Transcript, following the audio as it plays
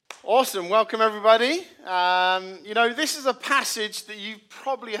Awesome. Welcome, everybody. This is a passage that you've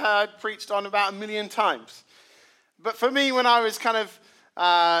probably heard preached on about 1 million times. But for me, when I was kind of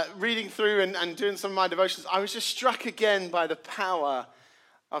reading through and doing some of my devotions, I was just struck again by the power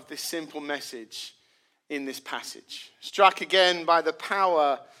of this simple message in this passage. Struck again by the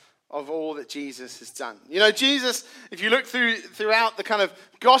power of all that Jesus has done. You know, Jesus, if you look throughout the kind of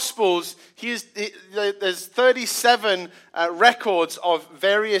Gospels, there's 37 records of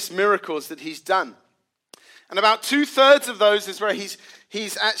various miracles that he's done. And about 2/3 of those is where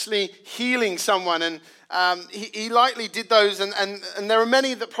he's actually healing someone. And he likely did those, and there are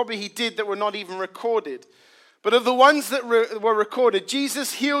many that probably he did that were not even recorded. But of the ones that were recorded,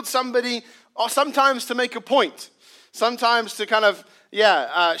 Jesus healed somebody sometimes to make a point, sometimes to kind of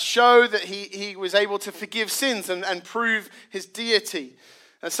show that he was able to forgive sins and prove his deity.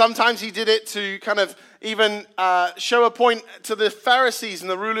 And sometimes he did it to kind of even show a point to the Pharisees and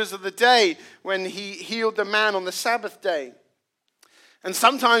the rulers of the day when he healed the man on the Sabbath day. And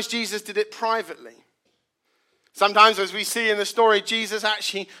sometimes Jesus did it privately. Sometimes, as we see in the story, Jesus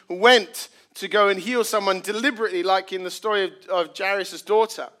actually went to go and heal someone deliberately, like in the story of Jairus'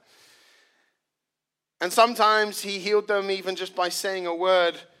 daughter. And sometimes he healed them even just by saying a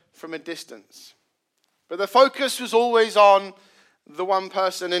word from a distance. But the focus was always on the one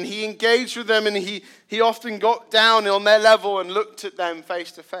person, and he engaged with them, and he often got down on their level and looked at them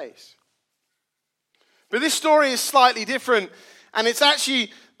face to face. But this story is slightly different, and it's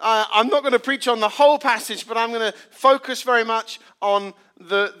actually, I'm not going to preach on the whole passage, but I'm going to focus very much on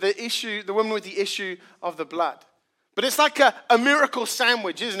the issue, the woman with the issue of the blood. But it's like a miracle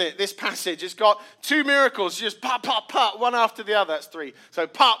sandwich, isn't it, this passage? It's got two miracles, just pop, pop, pop, one after the other. That's three. So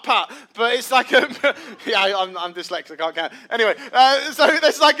pop, pop. But it's like I'm dyslexic, I can't. Anyway, so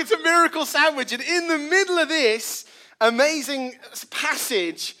it's a miracle sandwich. And in the middle of this amazing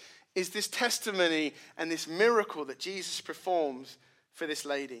passage is this testimony and this miracle that Jesus performs for this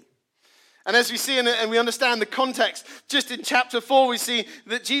lady. And as we see and we understand the context, just in chapter 4, we see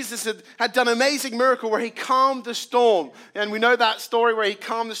that Jesus had done an amazing miracle where he calmed the storm. And we know that story where he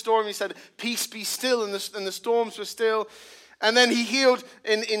calmed the storm. He said, "Peace, be still," and the storms were still. And then he healed,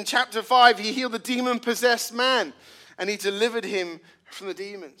 in chapter 5, he healed the demon-possessed man. And he delivered him from the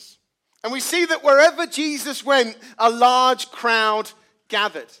demons. And we see that wherever Jesus went, a large crowd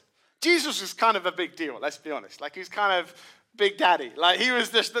gathered. Jesus was kind of a big deal, let's be honest. Like, he's kind of Big Daddy. Like, he was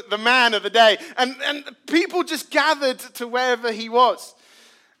just the man of the day. And people just gathered to wherever he was.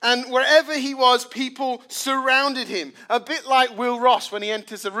 And wherever he was, people surrounded him. A bit like Will Ross when he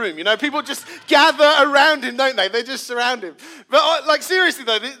enters a room. You know, people just gather around him, don't they? They just surround him. But like, seriously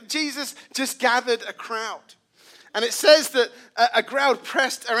though, Jesus just gathered a crowd. And it says that a crowd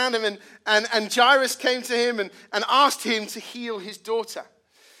pressed around him, and Jairus came to him and asked him to heal his daughter.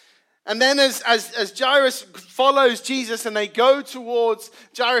 And then as Jairus follows Jesus and they go towards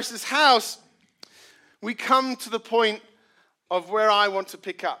Jairus' house, we come to the point of where I want to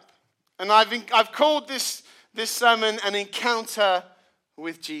pick up. And I've called this sermon an encounter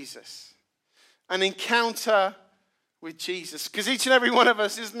with Jesus. An encounter with Jesus. Because each and every one of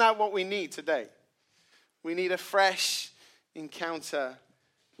us, isn't that what we need today? We need a fresh encounter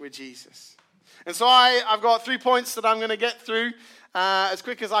with Jesus. And so I've got 3 points that I'm going to get through as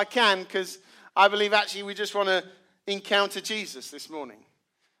quick as I can, because I believe actually we just want to encounter Jesus this morning.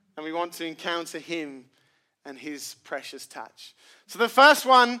 And we want to encounter him and his precious touch. So the first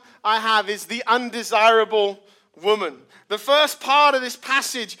one I have is the undesirable woman. The first part of this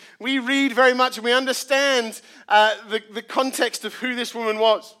passage, we read very much and we understand the context of who this woman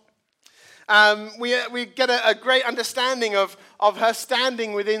was. We get a great understanding of her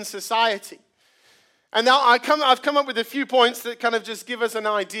standing within society. And now I've come up with a few points that kind of just give us an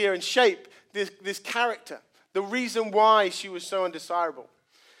idea and shape this character, the reason why she was so undesirable.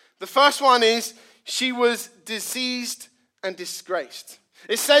 The first one is she was diseased and disgraced.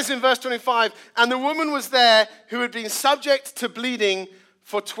 It says in verse 25, "And the woman was there who had been subject to bleeding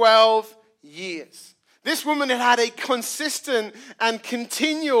for 12 years." This woman had had a consistent and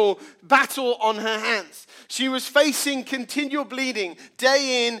continual battle on her hands. She was facing continual bleeding,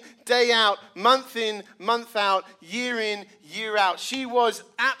 day in, day out, month in, month out, year in, year out. She was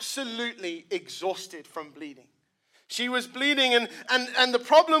absolutely exhausted from bleeding. She was bleeding, and the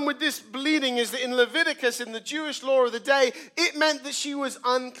problem with this bleeding is that in Leviticus, in the Jewish law of the day, it meant that she was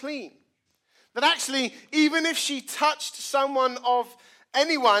unclean. That actually, even if she touched someone of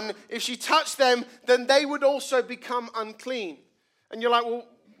anyone, if she touched them, then they would also become unclean. And you're like, well,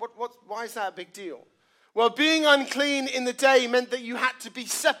 why is that a big deal? Well, being unclean in the day meant that you had to be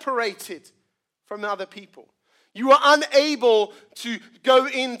separated from other people. You were unable to go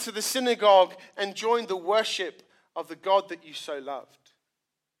into the synagogue and join the worship of the God that you so loved.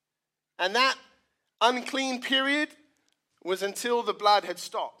 And that unclean period was until the blood had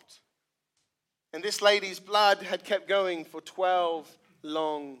stopped. And this lady's blood had kept going for 12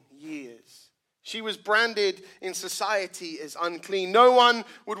 long years. She was branded in society as unclean. No one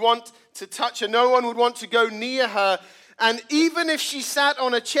would want to touch her. No one would want to go near her. And even if she sat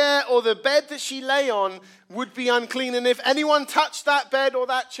on a chair or the bed that she lay on would be unclean. And if anyone touched that bed or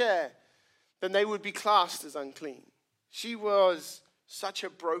that chair, then they would be classed as unclean. She was such a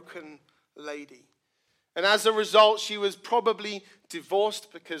broken lady. And as a result, she was probably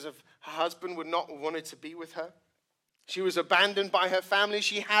divorced because of her husband would not have wanted to be with her. She was abandoned by her family.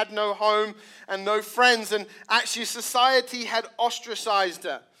 She had no home and no friends. And actually, society had ostracized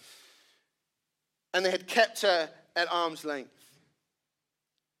her. And they had kept her at arm's length.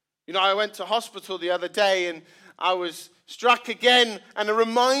 You know, I went to hospital the other day and I was struck again and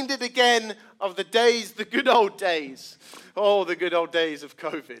reminded again of the days, the good old days. Oh, the good old days of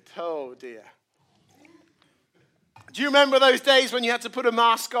COVID. Oh, dear. Do you remember those days when you had to put a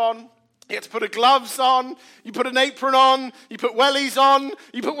mask on? You had to put gloves on, you put an apron on, you put wellies on,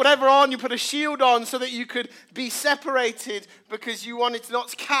 you put whatever on, you put a shield on so that you could be separated because you wanted not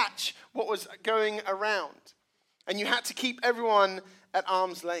to catch what was going around. And you had to keep everyone at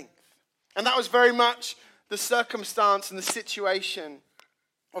arm's length. And that was very much the circumstance and the situation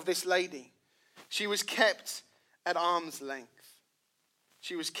of this lady. She was kept at arm's length.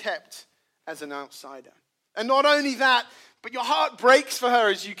 She was kept as an outsider. And not only that, but your heart breaks for her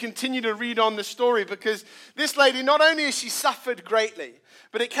as you continue to read on the story, because this lady, not only has she suffered greatly,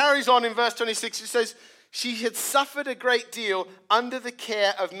 but it carries on in verse 26. It says, she had suffered a great deal under the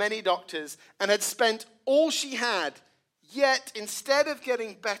care of many doctors and had spent all she had, yet instead of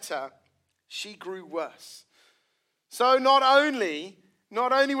getting better, she grew worse. So not only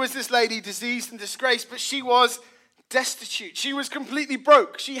was this lady diseased and disgraced, but she was destitute. She was completely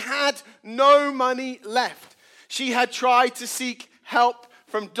broke. She had no money left. She had tried to seek help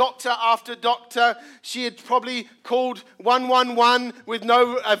from doctor after doctor. She had probably called 111 with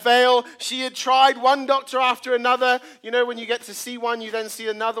no avail. She had tried one doctor after another. You know, when you get to see one, you then see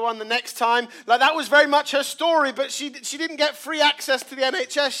another one the next time. Like, that was very much her story, but she didn't get free access to the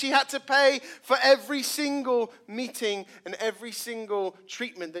NHS. She had to pay for every single meeting and every single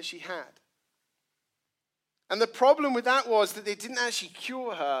treatment that she had. And the problem with that was that they didn't actually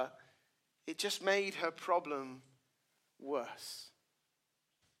cure her. It just made her problem worse.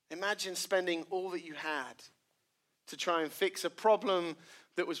 Imagine spending all that you had to try and fix a problem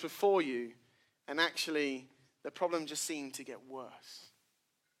that was before you, and actually the problem just seemed to get worse.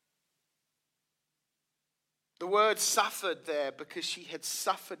 The word suffered there because she had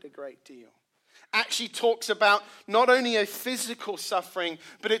suffered a great deal. Actually talks about not only a physical suffering,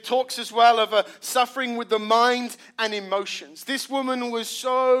 but it talks as well of a suffering with the mind and emotions. This woman was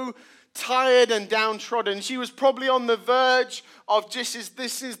so tired and downtrodden. She was probably on the verge of this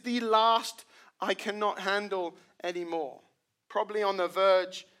is the last I cannot handle anymore. Probably on the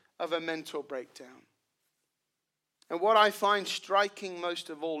verge of a mental breakdown. And what I find striking most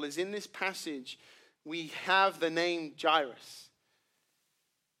of all is in this passage, we have the name Jairus,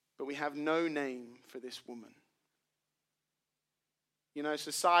 but we have no name for this woman. You know,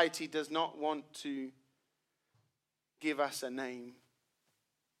 society does not want to give us a name.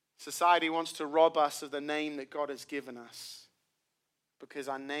 Society wants to rob us of the name that God has given us, because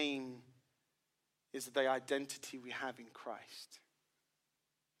our name is the identity we have in Christ.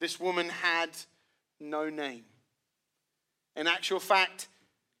 This woman had no name. In actual fact,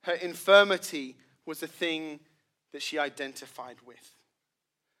 her infirmity was the thing that she identified with.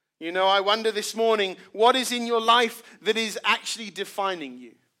 You know, I wonder this morning, what is in your life that is actually defining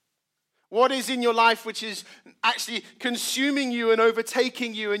you? What is in your life which is actually consuming you and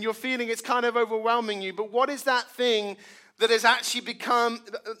overtaking you, and you're feeling it's kind of overwhelming you? But what is that thing that has actually begun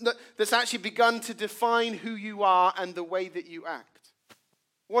to define who you are and the way that you act?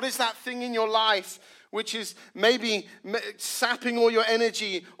 What is that thing in your life which is maybe sapping all your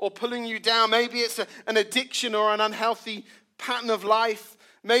energy or pulling you down? Maybe it's an addiction or an unhealthy pattern of life.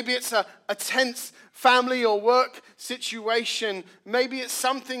 Maybe it's a tense family or work situation. Maybe it's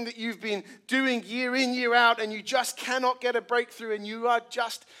something that you've been doing year in, year out, and you just cannot get a breakthrough, and you are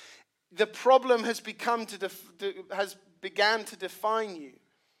just, the problem has began to define you.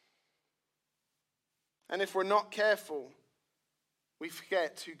 And if we're not careful, we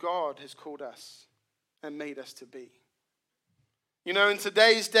forget who God has called us and made us to be. You know, in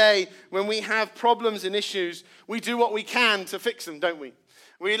today's day, when we have problems and issues, we do what we can to fix them, don't we?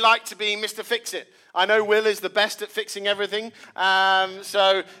 We like to be Mr. Fix-It. I know Will is the best at fixing everything.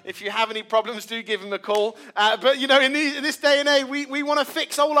 So if you have any problems, do give him a call. But, in this day and age, we want to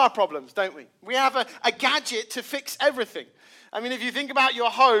fix all our problems, don't we? We have a gadget to fix everything. I mean, if you think about your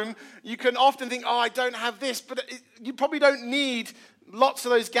home, you can often think, I don't have this. But you probably don't need lots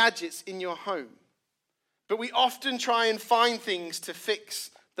of those gadgets in your home. But we often try and find things to fix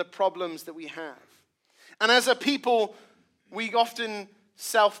the problems that we have. And as a people, we often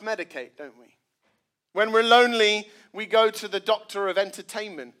self-medicate, don't we? When we're lonely, we go to the doctor of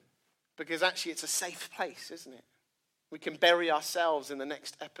entertainment because actually it's a safe place, isn't it? We can bury ourselves in the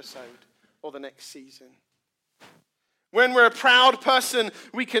next episode or the next season. When we're a proud person,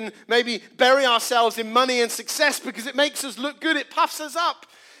 we can maybe bury ourselves in money and success because it makes us look good, it puffs us up.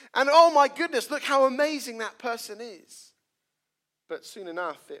 And oh my goodness, look how amazing that person is. But soon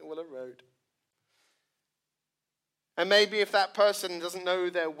enough, it will erode. And maybe if that person doesn't know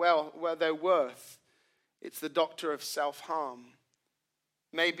their worth, it's the doctor of self-harm.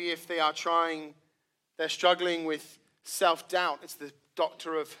 Maybe if they're struggling with self-doubt, it's the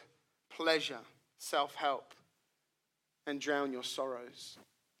doctor of pleasure, self-help, and drown your sorrows.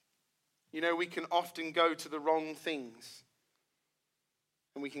 We can often go to the wrong things,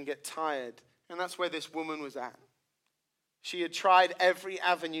 and we can get tired. And that's where this woman was at. She had tried every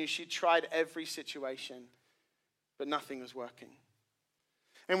avenue, she tried every situation, but nothing was working.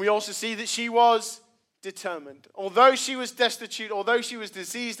 And we also see that she was determined. Although she was destitute, although she was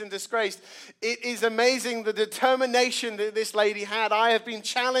diseased and disgraced, it is amazing the determination that this lady had. I have been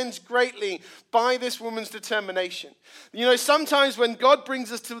challenged greatly by this woman's determination. Sometimes when God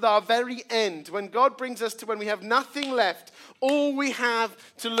brings us to our very end, when God brings us to when we have nothing left, all we have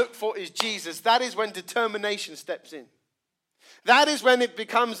to look for is Jesus. That is when determination steps in. That is when it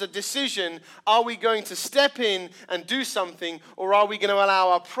becomes a decision. Are we going to step in and do something, or are we going to allow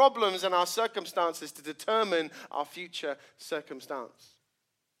our problems and our circumstances to determine our future circumstance?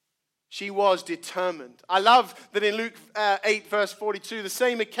 She was determined. I love that in Luke 8 verse 42, the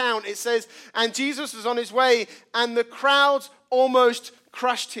same account, it says, and Jesus was on his way, and the crowds almost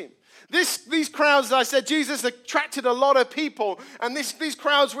crushed him. These crowds, as I said, Jesus attracted a lot of people, and these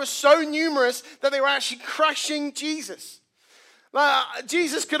crowds were so numerous that they were actually crushing Jesus.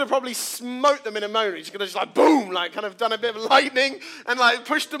 Jesus could have probably smote them in a moment. He could have just boom, kind of done a bit of lightning and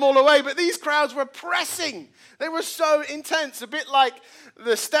pushed them all away. But these crowds were pressing. They were so intense, a bit like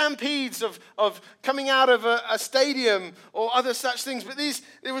the stampedes of coming out of a stadium or other such things. But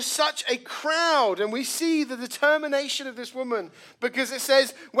there was such a crowd, and we see the determination of this woman because it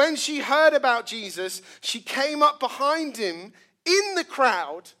says when she heard about Jesus, she came up behind him in the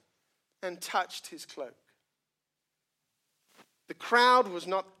crowd and touched his cloak. The crowd was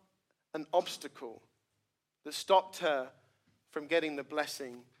not an obstacle that stopped her from getting the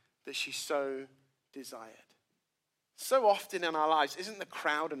blessing that she so desired. So often in our lives, isn't the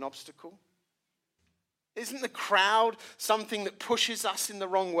crowd an obstacle? Isn't the crowd something that pushes us in the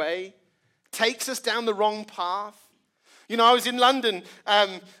wrong way, takes us down the wrong path? I was in London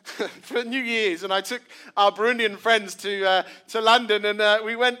for New Year's, and I took our Burundian friends to London, and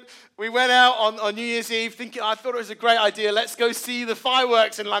we went out on New Year's Eve thinking, I thought it was a great idea. Let's go see the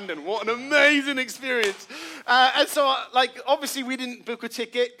fireworks in London. What an amazing experience. And so, obviously we didn't book a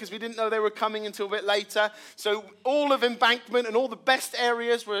ticket because we didn't know they were coming until a bit later. So all of Embankment and all the best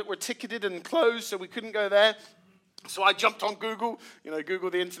areas were ticketed and closed, so we couldn't go there. So I jumped on Google.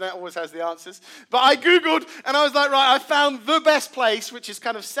 Google, the internet always has the answers. But I Googled, and I was like, right, I found the best place, which is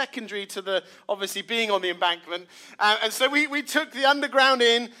kind of secondary to the, obviously, being on the embankment. And so we took the underground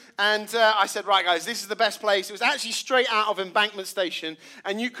in, and I said, right, guys, this is the best place. It was actually straight out of Embankment Station,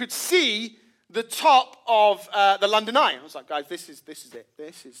 and you could see the top of the London Eye. I was like, guys, this is it.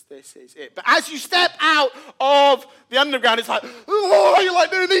 This is it. But as you step out of the underground, it's like, oh, you're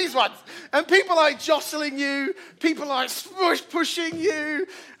doing these ones. And people are jostling you. People are pushing you.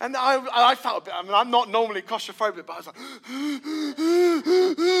 And I felt a bit, I'm not normally claustrophobic, but I was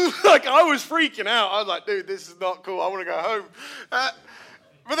like, I was freaking out. I was like, dude, this is not cool. I want to go home. But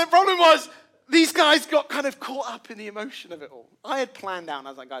the problem was, these guys got kind of caught up in the emotion of it all. I had planned out, and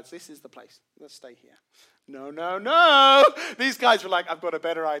I was like, guys, this is the place. Let's stay here. No. These guys were like, I've got a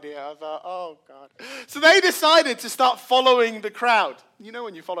better idea. I thought, oh, God. So they decided to start following the crowd.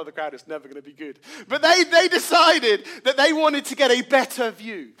 When you follow the crowd, it's never going to be good. But they decided that they wanted to get a better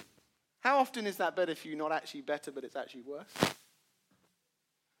view. How often is that better view not actually better, but it's actually worse?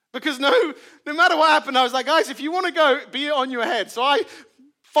 Because no matter what happened, I was like, guys, if you want to go, be it on your head. So I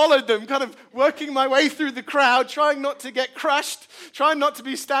followed them, kind of working my way through the crowd, trying not to get crushed, trying not to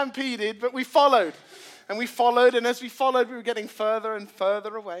be stampeded, but we followed. And we followed, and as we followed, we were getting further and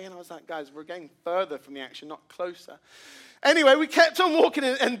further away. And I was like, guys, we're getting further from the action, not closer. Anyway, we kept on walking,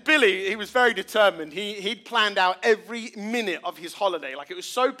 and Billy, he was very determined. He'd planned out every minute of his holiday. Like, it was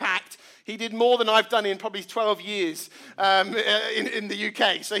so packed, he did more than I've done in probably 12 years in the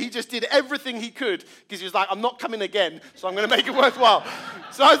UK. So he just did everything he could, because he was like, I'm not coming again, so I'm going to make it worthwhile.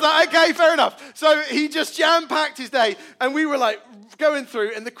 So I was like, okay, fair enough. So he just jam-packed his day, and we were like going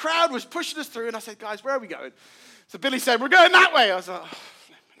through, and the crowd was pushing us through, and I said, guys, where are we going? So Billy said, we're going that way. I was like, oh,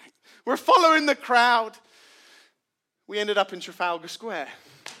 we're following the crowd. We ended up in Trafalgar Square.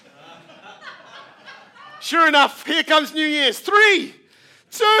 Sure enough, here comes New Year's. 3,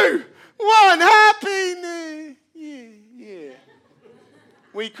 2, 1, Happy New Year.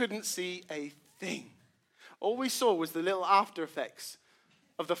 We couldn't see a thing. All we saw was the little after effects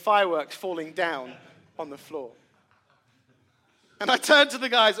of the fireworks falling down on the floor. And I turned to the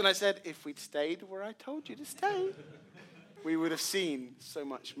guys and I said, if we'd stayed where I told you to stay, we would have seen so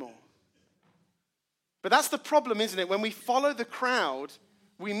much more. But that's the problem, isn't it? When we follow the crowd,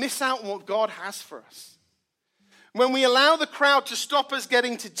 we miss out on what God has for us. When we allow the crowd to stop us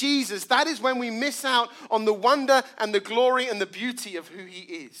getting to Jesus, that is when we miss out on the wonder and the glory and the beauty of who he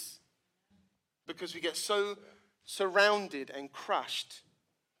is. Because we get so surrounded and crushed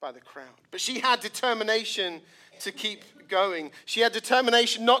by the crowd. But she had determination to keep going. She had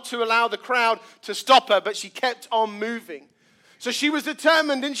determination not to allow the crowd to stop her, but she kept on moving. So she was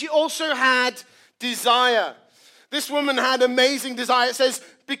determined, and she also had desire. This woman had amazing desire. It says,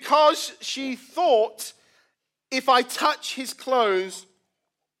 because she thought, if I touch his clothes,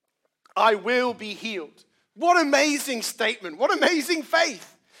 I will be healed. What amazing statement. What amazing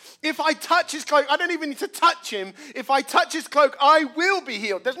faith. If I touch his cloak, I don't even need to touch him. If I touch his cloak, I will be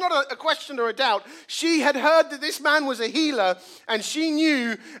healed. There's not a question or a doubt. She had heard that this man was a healer, and she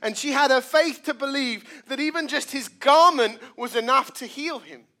knew, and she had her faith to believe that even just his garment was enough to heal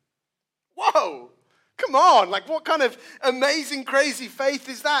him. Whoa, come on. Like, what kind of amazing, crazy faith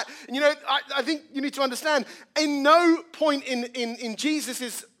is that? And I think you need to understand, in no point in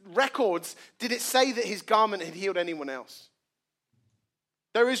Jesus' records did it say that his garment had healed anyone else.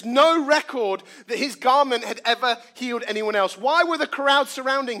 There is no record that his garment had ever healed anyone else. Why were the crowd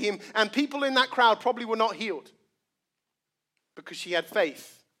surrounding him and people in that crowd probably were not healed? Because she had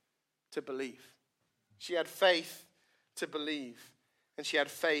faith to believe. She had faith to believe. And she had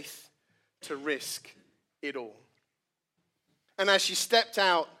faith to risk it all. And as she stepped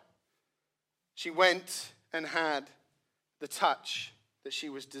out, she went and had the touch that she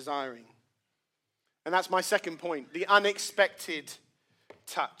was desiring. And that's my second point, the unexpected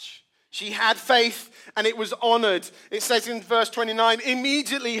touch. She had faith and it was honored. It says in verse 29,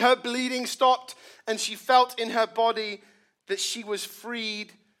 immediately her bleeding stopped and she felt in her body that she was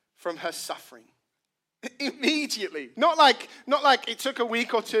freed from her suffering. Immediately. Not like it took a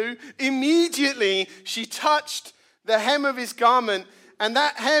week or two. Immediately she touched the hem of his garment, and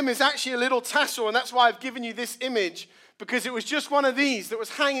that hem is actually a little tassel, and that's why I've given you this image, because it was just one of these that was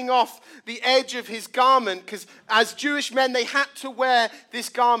hanging off the edge of his garment, because as Jewish men they had to wear this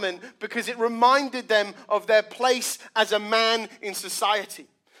garment because it reminded them of their place as a man in society.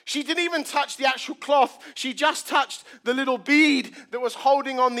 She didn't even touch the actual cloth. She just touched the little bead that was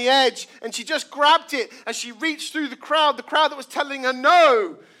holding on the edge. And she just grabbed it as she reached through the crowd that was telling her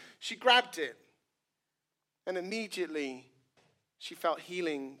no. She grabbed it. And immediately she felt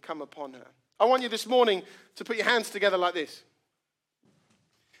healing come upon her. I want you this morning to put your hands together like this.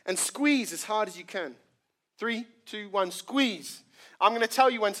 And squeeze as hard as you can. 3, 2, 1, squeeze. I'm going to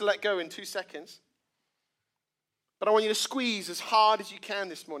tell you when to let go in 2 seconds. But I want you to squeeze as hard as you can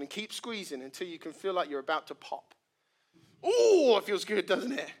this morning. Keep squeezing until you can feel like you're about to pop. Ooh, it feels good,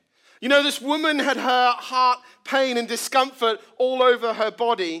 doesn't it? You know, this woman had her heart pain and discomfort all over her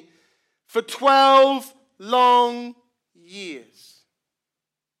body for 12 long years.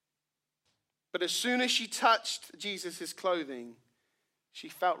 But as soon as she touched Jesus' clothing, she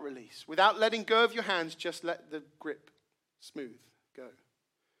felt release. Without letting go of your hands, just let the grip smooth go.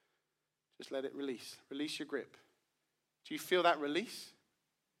 Just let it release. Release your grip. Do you feel that release?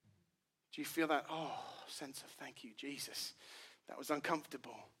 Do you feel that, sense of thank you, Jesus? That was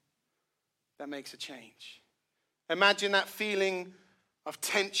uncomfortable. That makes a change. Imagine that feeling of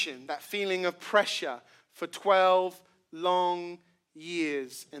tension, that feeling of pressure for 12 long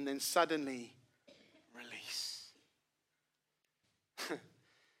years, and then suddenly release.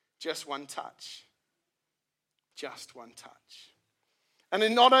 Just one touch. Just one touch. And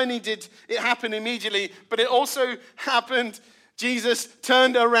then not only did it happen immediately, but it also happened, Jesus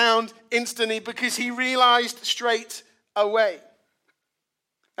turned around instantly because he realized straight away.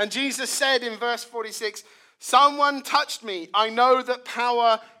 And Jesus said in verse 46, someone touched me. I know that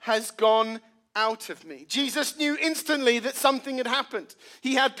power has gone out of me. Jesus knew instantly that something had happened.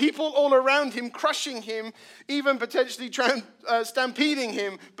 He had people all around him crushing him, even potentially stampeding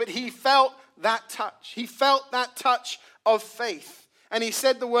him, but he felt that touch. He felt that touch of faith. And he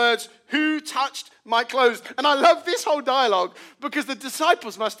said the words, who touched my clothes? And I love this whole dialogue because the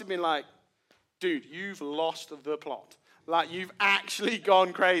disciples must have been like, dude, you've lost the plot. Like, you've actually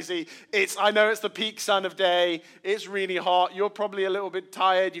gone crazy. I know it's the peak sun of day. It's really hot. You're probably a little bit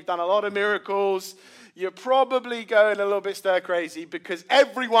tired. You've done a lot of miracles. You're probably going a little bit stir crazy because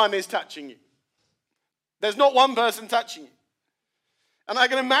everyone is touching you. There's not one person touching you. And I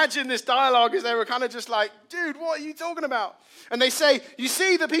can imagine this dialogue as they were kind of just like, dude, what are you talking about? And they say, you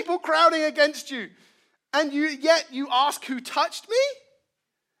see the people crowding against you, and yet you ask who touched me?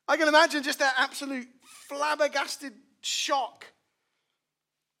 I can imagine just that absolute flabbergasted shock.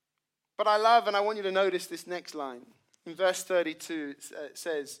 But I love, and I want you to notice this next line. In verse 32, it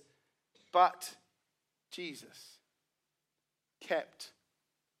says, but Jesus kept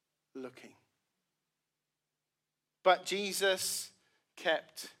looking. But Jesus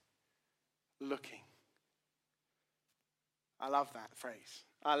kept looking. I love that phrase.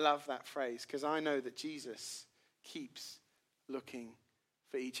 I love that phrase because I know that Jesus keeps looking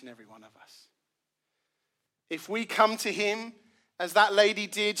for each and every one of us. If we come to him, as that lady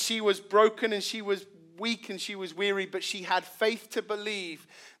did, she was broken and she was weak and she was weary, but she had faith to believe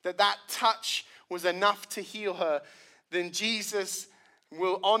that that touch was enough to heal her, then Jesus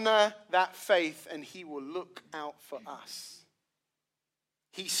will honor that faith and he will look out for us.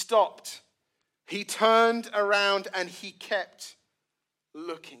 He stopped, he turned around and he kept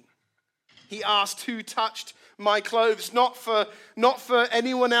looking. He asked, who touched my clothes? Not for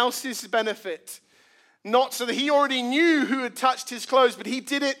anyone else's benefit. Not so that he already knew who had touched his clothes, but he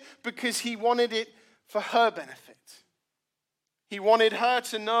did it because he wanted it for her benefit. He wanted her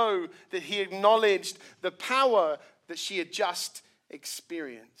to know that he acknowledged the power that she had just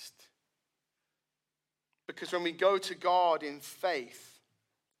experienced. Because when we go to God in faith,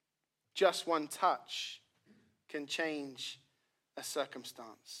 just one touch can change a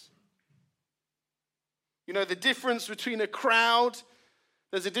circumstance. You know, the difference between a crowd,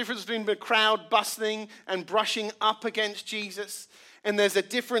 there's a difference between the crowd bustling and brushing up against Jesus, and there's a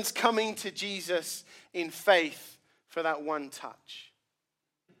difference coming to Jesus in faith for that one touch.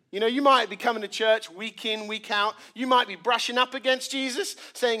 You know, you might be coming to church week in, week out. You might be brushing up against Jesus,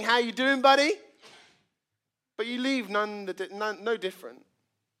 saying, how you doing, buddy? But you leave no different.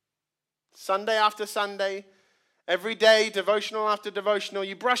 Sunday after Sunday, every day, devotional after devotional,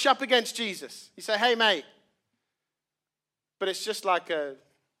 you brush up against Jesus. You say, hey, mate. But it's just like a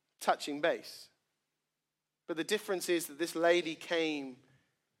touching base. But the difference is that this lady came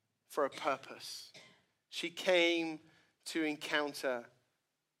for a purpose. She came to encounter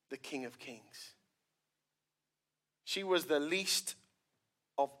the King of Kings. She was the least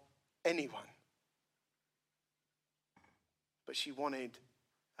of anyone. But she wanted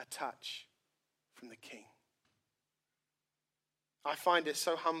a touch from the King. I find it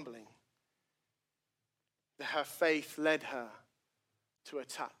so humbling that her faith led her to a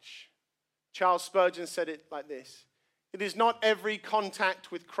touch. Charles Spurgeon said it like this: it is not every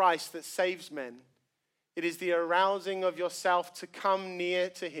contact with Christ that saves men. It is the arousing of yourself to come near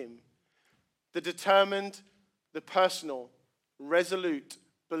to him. The determined, the personal, resolute,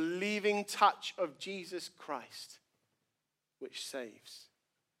 believing touch of Jesus Christ, which saves.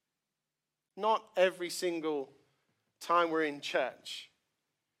 Not every single time we're in church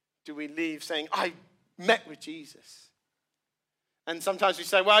do we leave saying, I met with Jesus. And sometimes we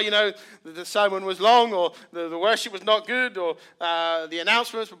say, well, you know, the sermon was long, or the worship was not good, or the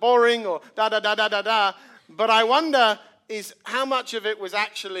announcements were boring, or da-da-da-da-da-da. But I wonder is how much of it was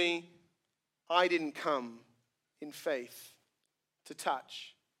actually, I didn't come in faith to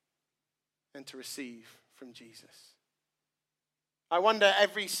touch and to receive from Jesus. I wonder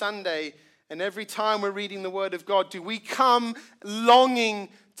every Sunday and every time we're reading the Word of God, do we come longing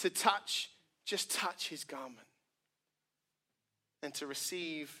to just touch his garment and to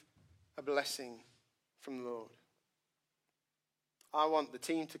receive a blessing from the Lord? I want the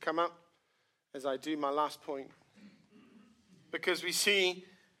team to come up as I do my last point, because we see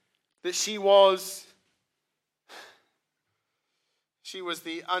that she was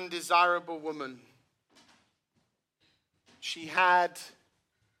the undesirable woman. She had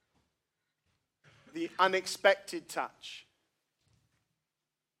the unexpected touch.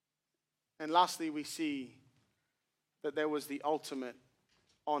 And lastly, we see that there was the ultimate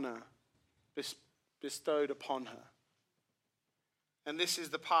honor bestowed upon her. And this is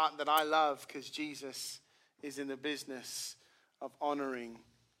the part that I love, because Jesus is in the business of honoring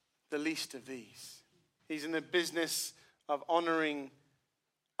the least of these. He's in the business of honoring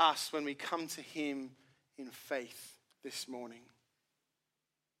us when we come to him in faith this morning.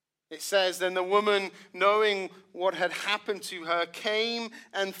 It says, then the woman, knowing what had happened to her, came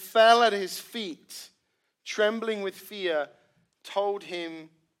and fell at his feet, trembling with fear, told him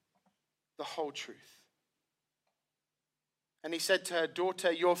the whole truth. And he said to her,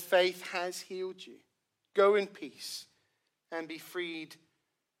 daughter, your faith has healed you. Go in peace and be freed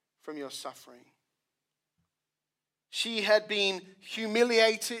from your suffering. She had been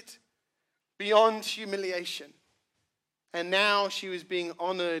humiliated beyond humiliation. And now she was being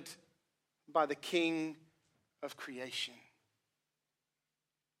honored by the King of creation.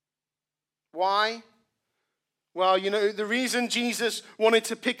 Why? Well, the reason Jesus wanted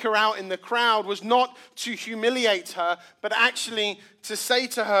to pick her out in the crowd was not to humiliate her, but actually to say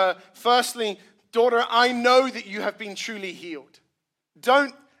to her, firstly, daughter, I know that you have been truly healed.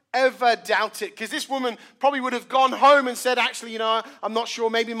 Don't ever doubt it. Because this woman probably would have gone home and said, actually, I'm not sure.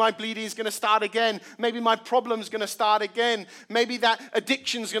 Maybe my bleeding is going to start again. Maybe my problem's going to start again. Maybe that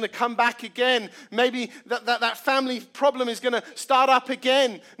addiction's going to come back again. Maybe that family problem is going to start up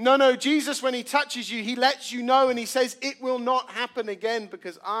again. No, Jesus, when he touches you, he lets you know and he says, it will not happen again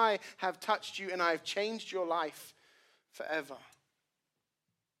because I have touched you and I have changed your life forever.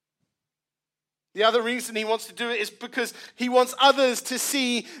 The other reason he wants to do it is because he wants others to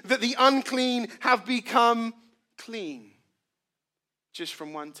see that the unclean have become clean just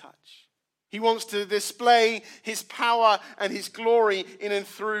from one touch. He wants to display his power and his glory in and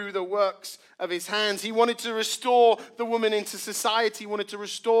through the works of his hands. He wanted to restore the woman into society. He wanted to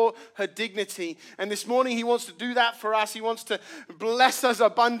restore her dignity. And this morning he wants to do that for us. He wants to bless us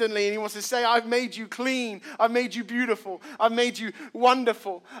abundantly. And he wants to say, I've made you clean. I've made you beautiful. I've made you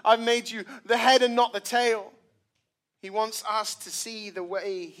wonderful. I've made you the head and not the tail. He wants us to see the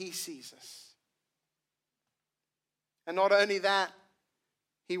way he sees us. And not only that,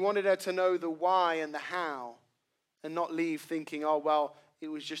 he wanted her to know the why and the how and not leave thinking, oh, well, it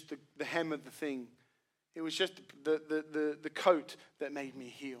was just the hem of the thing. It was just the coat that made me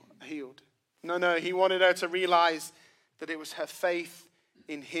healed. No, he wanted her to realize that it was her faith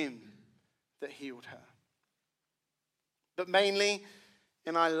in him that healed her. But mainly,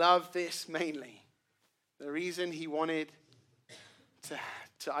 and I love this mainly, the reason he wanted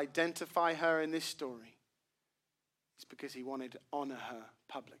to identify her in this story is because he wanted to honor her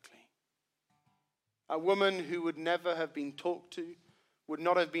publicly. A woman who would never have been talked to, would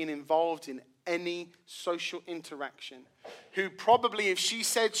not have been involved in any social interaction, who probably, if she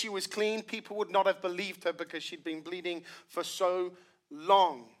said she was clean, people would not have believed her because she'd been bleeding for so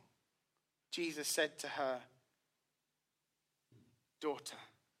long. Jesus said to her, daughter,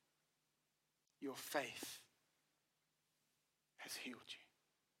 your faith has healed you.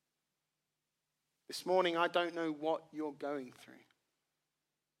 This morning, I don't know what you're going through.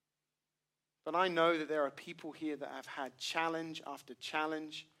 But I know that there are people here that have had challenge after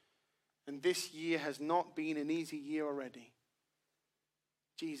challenge. And this year has not been an easy year already.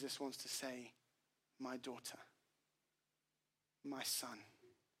 Jesus wants to say, my daughter, my son,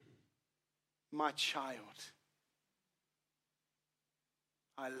 my child,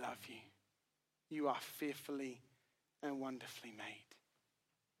 I love you. You are fearfully and wonderfully made.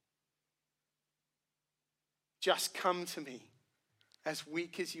 Just come to me as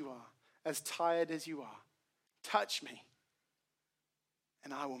weak as you are, as tired as you are. Touch me,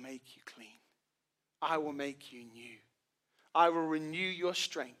 and I will make you clean. I will make you new. I will renew your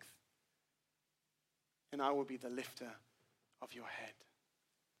strength, and I will be the lifter of your head.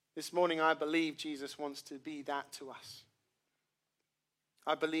 This morning, I believe Jesus wants to be that to us.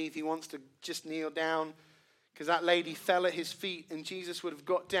 I believe he wants to just kneel down, because that lady fell at his feet, and Jesus would have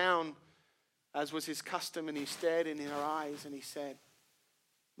got down, as was his custom, and he stared in her eyes, and he said,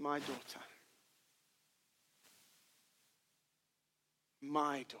 my daughter,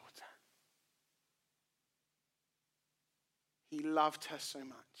 my daughter. He loved her so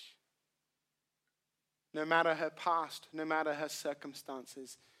much. No matter her past, no matter her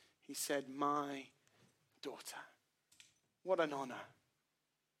circumstances, he said, my daughter. What an honor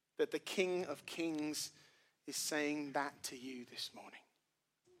that the King of Kings is saying that to you this morning.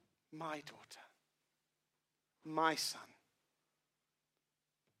 My daughter, my son,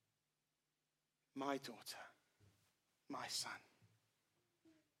 my daughter, my son.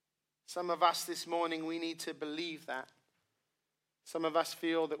 Some of us this morning, we need to believe that. Some of us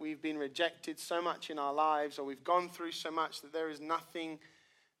feel that we've been rejected so much in our lives, or we've gone through so much that there is nothing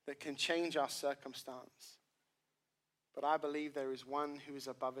that can change our circumstance. But I believe there is one who is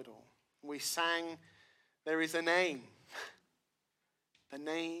above it all. We sang, there is a name, the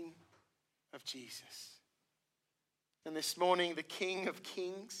name of Jesus. And this morning, the King of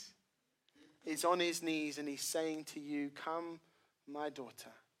Kings is on his knees and he's saying to you, come, my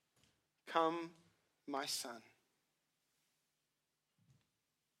daughter. Come, my son.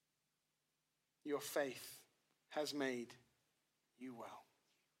 Your faith has made you well.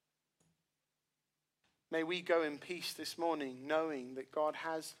 May we go in peace this morning, knowing that God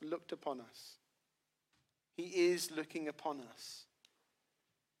has looked upon us. He is looking upon us.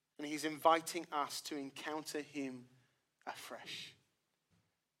 And he's inviting us to encounter him afresh.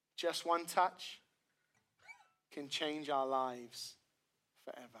 Just one touch can change our lives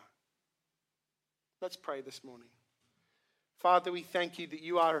forever. Let's pray this morning. Father, we thank you that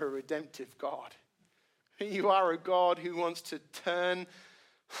you are a redemptive God. You are a God who wants to turn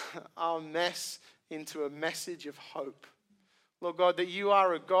our mess into a message of hope. Lord God, that you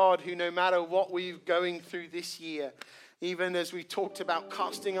are a God who, no matter what we're going through this year, even as we talked about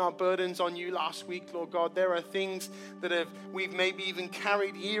casting our burdens on you last week, Lord God, there are things that we've maybe even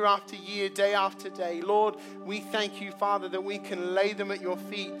carried year after year, day after day. Lord, we thank you, Father, that we can lay them at your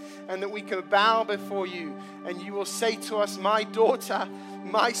feet and that we can bow before you and you will say to us, my daughter,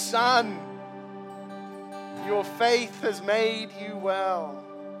 my son, your faith has made you well.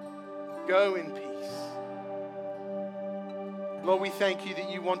 Go in peace. Lord, we thank you that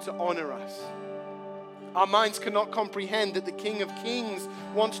you want to honor us. Our minds cannot comprehend that the King of Kings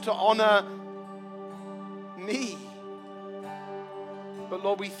wants to honor me. But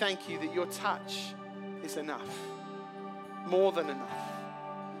Lord, we thank you that your touch is enough, more than enough.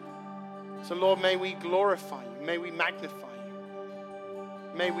 So Lord, may we glorify you, may we magnify you,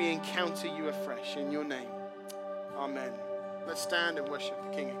 may we encounter you afresh in your name. Amen. Let's stand and worship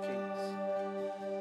the King of Kings.